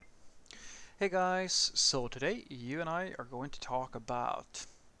Hey guys, so today you and I are going to talk about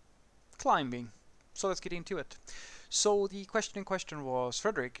climbing. So let's get into it. So the question in question was,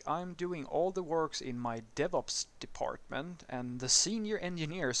 Frederick, I'm doing all the works in my DevOps department and the senior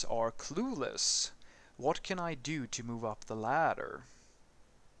engineers are clueless. What can I do to move up the ladder?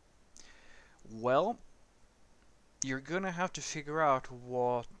 Well, you're gonna have to figure out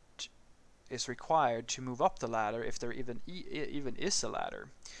what is required to move up the ladder if there even is a ladder.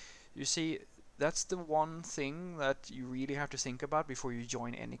 You see, that's the one thing that you really have to think about before you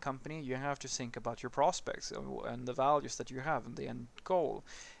join any company. You have to think about your prospects and the values that you have and the end goal.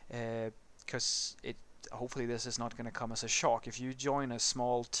 Because hopefully this is not going to come as a shock. If you join a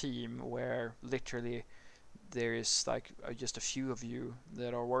small team where literally there is like just a few of you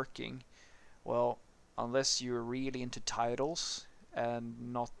that are working, well, unless you're really into titles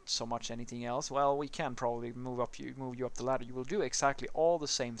and not so much anything else, well, we can probably move you up the ladder. You will do exactly all the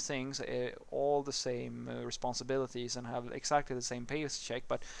same things, all the same responsibilities, and have exactly the same paycheck,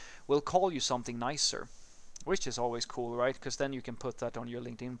 but we'll call you something nicer, which is always cool, right? Because then you can put that on your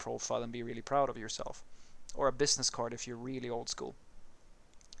LinkedIn profile and be really proud of yourself, or a business card if you're really old school.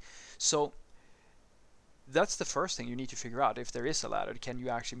 So that's the first thing you need to figure out. If there is a ladder, can you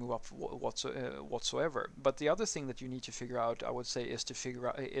actually move up whatsoever? But the other thing that you need to figure out, I would say, is to figure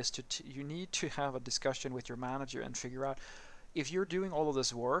out you need to have a discussion with your manager and figure out if you're doing all of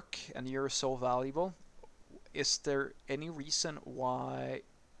this work and you're so valuable, is there any reason why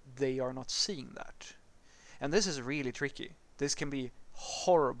they are not seeing that? And this is really tricky. This can be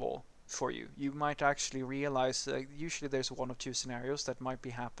horrible for you. You might actually realize usually there's one of two scenarios that might be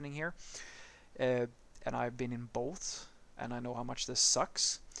happening here. Uh, and I've been in both, and I know how much this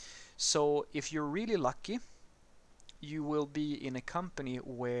sucks. So if you're really lucky, you will be in a company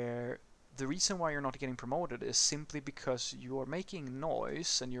where the reason why you're not getting promoted is simply because you are making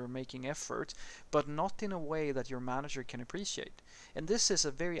noise and you're making effort, but not in a way that your manager can appreciate. And this is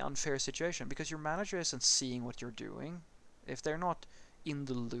a very unfair situation because your manager isn't seeing what you're doing. If they're not in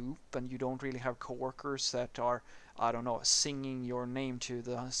the loop and you don't really have coworkers that are, I don't know, singing your name to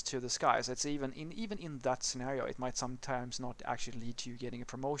the skies, it's even in that scenario it might sometimes not actually lead to you getting a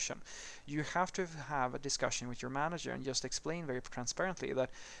promotion. You have to have a discussion with your manager and just explain very transparently that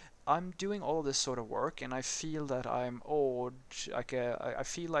I'm doing all this sort of work and I feel that I'm owed I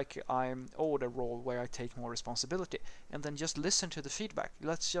feel like I'm owed a role where I take more responsibility, and then just listen to the feedback.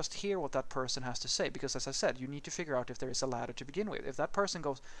 Let's just hear what that person has to say, because as I said, you need to figure out if there is a ladder to begin with. If that person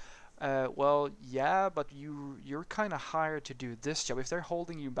goes, well, yeah, but you're kind of hired to do this job. If they're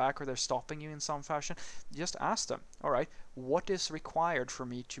holding you back or they're stopping you in some fashion, just ask them. All right, what is required for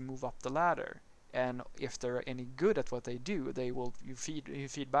me to move up the ladder? And if they're any good at what they do, they will you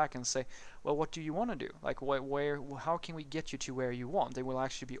feed back and say, well, what do you want to do? Like, how can we get you to where you want? They will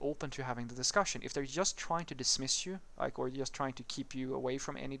actually be open to having the discussion. If they're just trying to dismiss you, like, or just trying to keep you away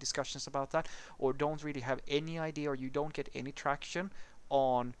from any discussions about that, or don't really have any idea, or you don't get any traction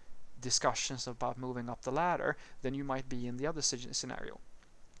on discussions about moving up the ladder, then you might be in the other scenario,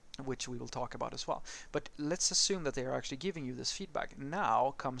 which we will talk about as well. But let's assume that they are actually giving you this feedback.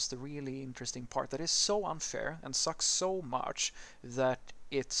 Now comes the really interesting part that is so unfair and sucks so much that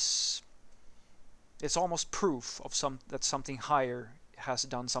it's almost proof of that something higher has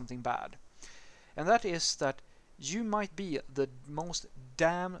done something bad. And that is that you might be the most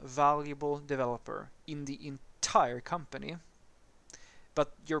damn valuable developer in the entire company,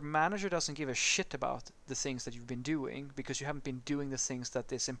 but your manager doesn't give a shit about the things that you've been doing because you haven't been doing the things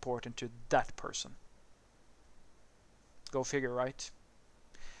that is important to that person. Go figure, right?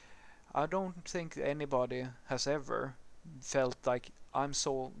 I don't think anybody has ever felt like I'm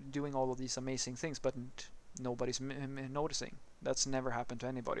so doing all of these amazing things, but nobody's noticing. That's never happened to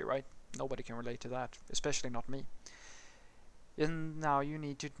anybody, right? Nobody can relate to that, especially not me. And now you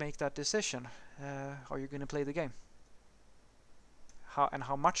need to make that decision. Are you going to play the game?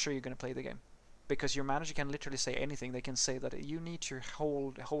 How much are you going to play the game? Because your manager can literally say anything. They can say that you need to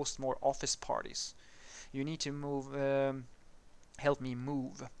host more office parties. You need to help me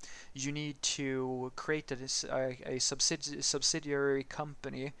move. You need to create a subsidiary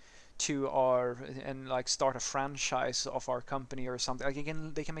company to our and like start a franchise of our company or something.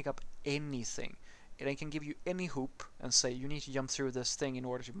 Like they can make up anything. They can give you any hoop and say you need to jump through this thing in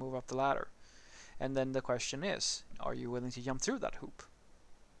order to move up the ladder. And then the question is, are you willing to jump through that hoop?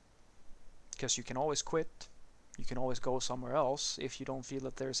 Because you can always quit, you can always go somewhere else if you don't feel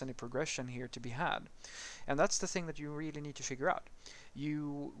that there's any progression here to be had. And that's the thing that you really need to figure out.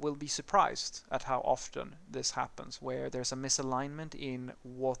 You will be surprised at how often this happens, where there's a misalignment in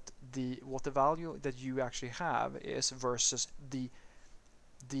what the value that you actually have is versus the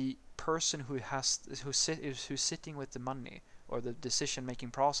person who's sitting with the money or the decision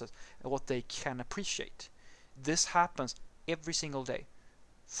making process and what they can appreciate. This happens every single day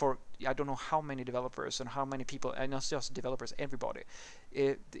for I don't know how many developers and how many people, and not just developers, everybody.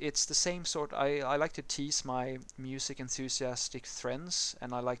 It's the same sort. I like to tease my music enthusiastic friends,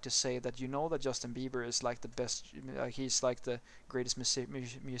 and I like to say that that Justin Bieber is like the best, he's like the greatest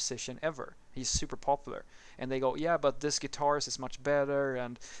musician ever. He's super popular, and they go, yeah, but this guitarist is much better,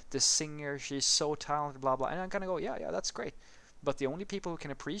 and this singer, she's so talented, blah blah. And I kind of go, yeah, that's great. But the only people who can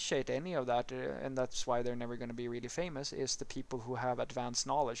appreciate any of that, and that's why they're never going to be really famous, is the people who have advanced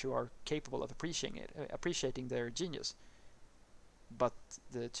knowledge, who are capable of appreciating their genius. But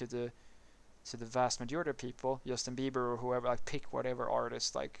to the vast majority of people, Justin Bieber or whoever, like pick whatever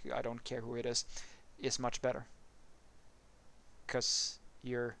artist, like I don't care who it is much better. Because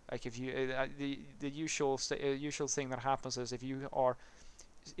you're like if you the usual thing that happens is if you're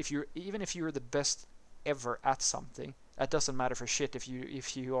the best ever at something, that doesn't matter for shit if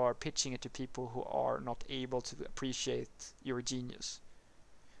you are pitching it to people who are not able to appreciate your genius.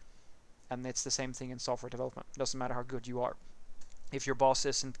 And it's the same thing in software development. It doesn't matter how good you are. If your boss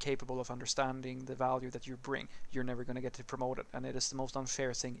isn't capable of understanding the value that you bring, you're never going to get promoted, and it is the most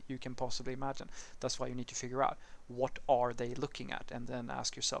unfair thing you can possibly imagine. That's why you need to figure out what are they looking at, and then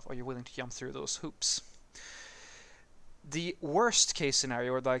ask yourself, are you willing to jump through those hoops? The worst case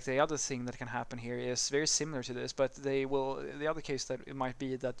scenario, or like the other thing that can happen here, is very similar to this, but the other case that it might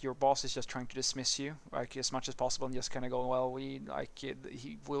be that your boss is just trying to dismiss you like as much as possible and just kind of go, well,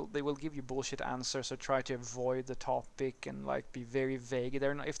 they will give you bullshit answers or try to avoid the topic and like be very vague.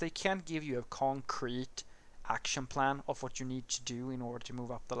 If they can't give you a concrete action plan of what you need to do in order to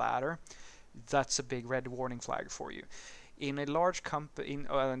move up the ladder, that's a big red warning flag for you. In a large company,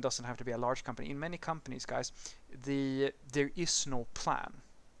 it doesn't have to be a large company. In many companies, guys, there is no plan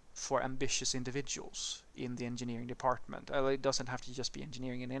for ambitious individuals in the engineering department. It doesn't have to just be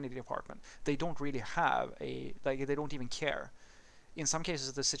engineering in any department. They don't really have they don't even care. In some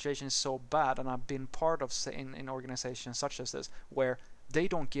cases, the situation is so bad, and I've been part of in organizations such as this, where they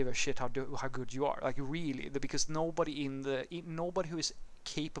don't give a shit how good you are, like really, because nobody who is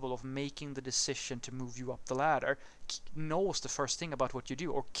capable of making the decision to move you up the ladder knows the first thing about what you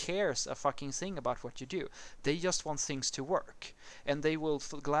do or cares a fucking thing about what you do. They just want things to work, and they will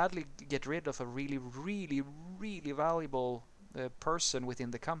gladly get rid of a really, really, really valuable person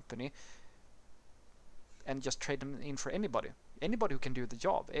within the company and just trade them in for anybody who can do the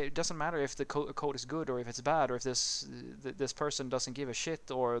job. It doesn't matter if the code is good or if it's bad, or if this person doesn't give a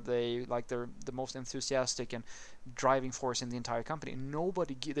shit, or they're the most enthusiastic and driving force in the entire company.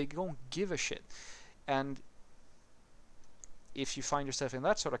 They don't give a shit. And if you find yourself in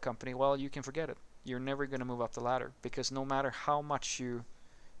that sort of company, well, you can forget it. You're never going to move up the ladder, because no matter how much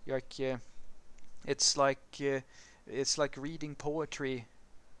it's like reading poetry,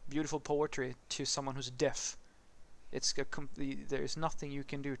 beautiful poetry, to someone who's deaf. There is nothing you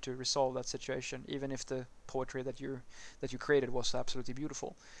can do to resolve that situation, even if the poetry that you created was absolutely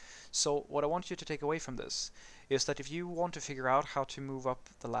beautiful. So what I want you to take away from this is that if you want to figure out how to move up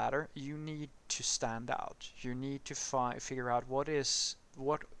the ladder, you need to stand out. You need to figure out what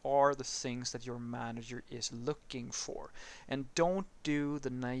are the things that your manager is looking for. And don't do the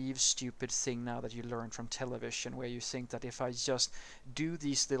naive, stupid thing now that you learned from television, where you think that if I just do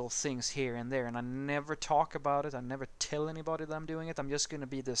these little things here and there and I never talk about it, I never tell anybody that I'm doing it, I'm just going to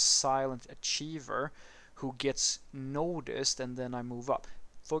be this silent achiever who gets noticed and then I move up.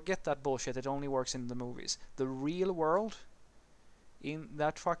 Forget that bullshit. It only works in the movies. The real world, in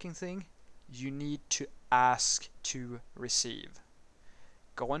that fucking thing, you need to ask to receive.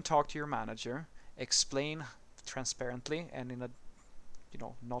 Go and talk to your manager, explain transparently and in a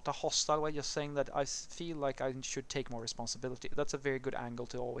not a hostile way, just saying that I feel like I should take more responsibility. That's a very good angle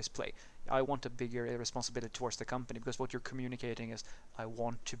to always play. I want a bigger responsibility towards the company, because what you're communicating is, I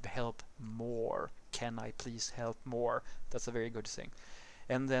want to help more. Can I please help more? That's a very good thing.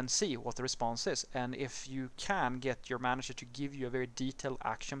 And then see what the response is. And if you can get your manager to give you a very detailed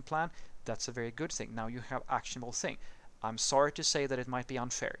action plan, that's a very good thing. Now you have actionable thing. I'm sorry to say that it might be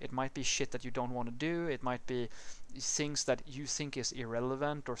unfair. It might be shit that you don't want to do. It might be things that you think is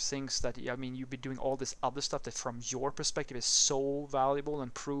irrelevant, or things that, you've been doing all this other stuff that from your perspective is so valuable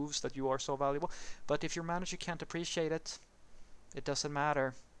and proves that you are so valuable. But if your manager can't appreciate it, it doesn't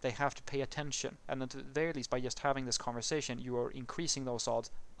matter. They have to pay attention. And at the very least, by just having this conversation, you are increasing those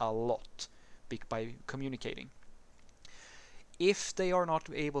odds a lot by communicating. If they are not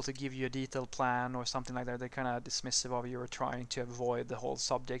able to give you a detailed plan or something like that, they're kind of dismissive of you or trying to avoid the whole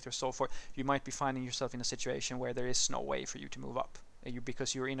subject or so forth, you might be finding yourself in a situation where there is no way for you to move up.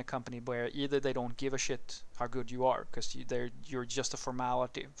 because you're in a company where either they don't give a shit how good you are, because you're just a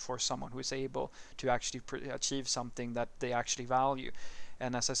formality for someone who is able to actually achieve something that they actually value.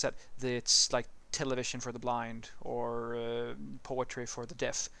 And as I said, it's like television for the blind, or poetry for the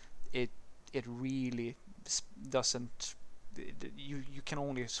deaf. It really doesn't. You can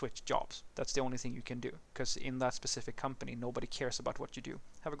only switch jobs. That's the only thing you can do, because in that specific company nobody cares about what you do.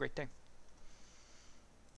 Have a great day.